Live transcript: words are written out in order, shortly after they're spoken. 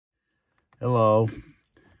Hello.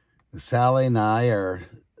 Sally and I are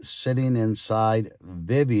sitting inside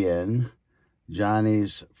Vivian,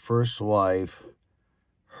 Johnny's first wife,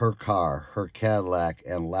 her car, her Cadillac,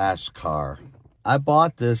 and last car. I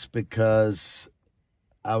bought this because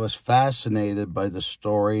I was fascinated by the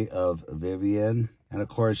story of Vivian. And of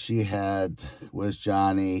course, she had, with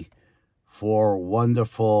Johnny, 4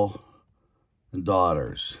 wonderful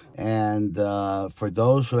daughters. And for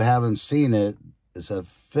those who haven't seen it, it's a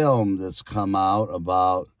film that's come out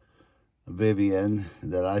about Vivian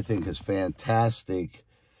that I think is fantastic.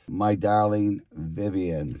 My Darling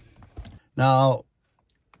Vivian. Now,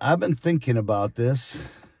 I've been thinking about this,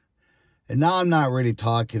 and now I'm not really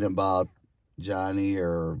talking about Johnny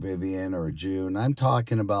or Vivian or June. I'm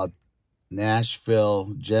talking about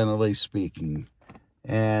Nashville, generally speaking.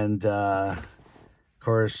 And, of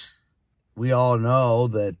course, we all know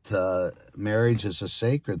that marriage is a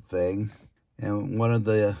sacred thing. And one of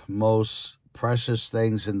the most precious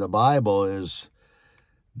things in the Bible is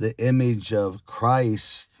the image of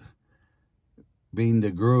Christ being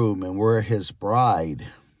the groom and we're his bride.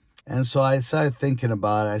 And so I started thinking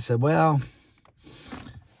about it. I said, well,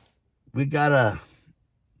 we got to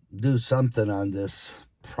do something on this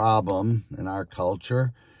problem in our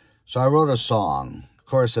culture. So I wrote a song. Of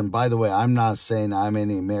course, and by the way, I'm not saying I'm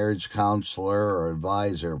any marriage counselor or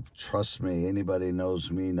advisor. Trust me, anybody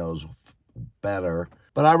knows me knows better.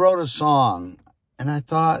 But I wrote a song, and I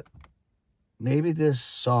thought maybe this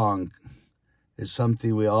song is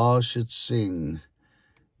something we all should sing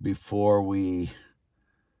before we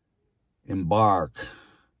embark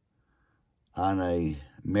on a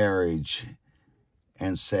marriage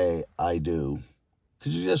and say, I do.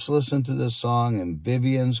 Could you just listen to this song in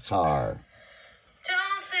Vivian's car?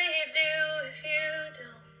 Don't say you do if you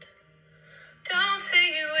don't. Don't say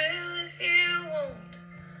you will if you won't.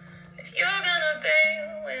 If you're gonna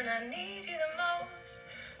bail when I need you the most,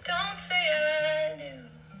 don't say I do.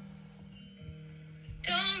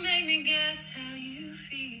 Don't make me guess how you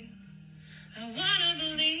feel. I wanna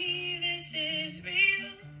believe this is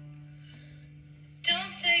real.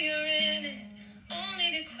 Don't say you're in it,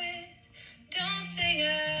 only to quit. Don't say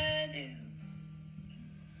I do.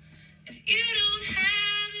 If you don't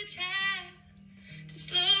have the time to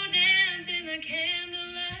slow dance in the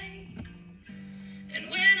candlelight, and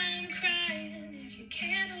when I'm crying, if you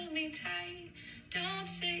can't hold me tight, don't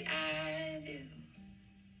say I do.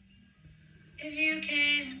 If you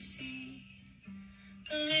can't see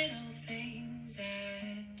the little things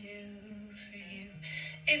I do for you,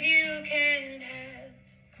 if you can't have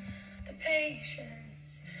the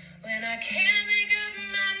patience when I can't make up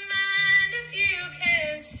my mind, if you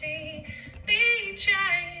can't see me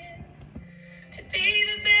trying to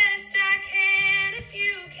be the best I can, if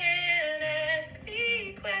you can't ask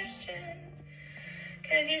me questions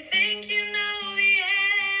 'cause you think you know the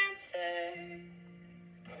answer,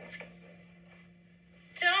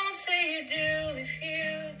 don't say you do if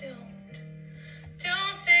you don't.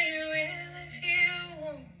 Don't say you will if you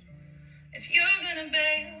won't. If you're gonna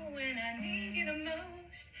bail when I need you the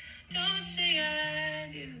most, don't say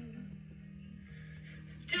I do.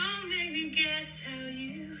 Don't make me guess how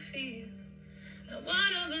you feel. I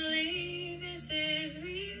wanna believe this is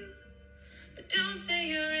real. But don't say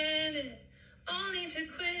you're in it, only to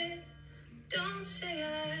quit. Don't say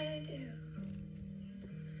I do.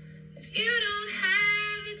 If you don't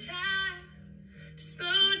have the time to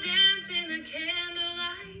slow dance in the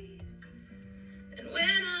candlelight, and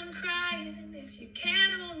when I'm crying, if you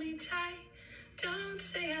can't hold me tight, don't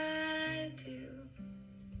say I do.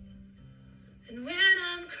 And when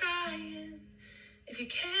I'm crying, if you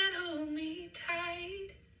can't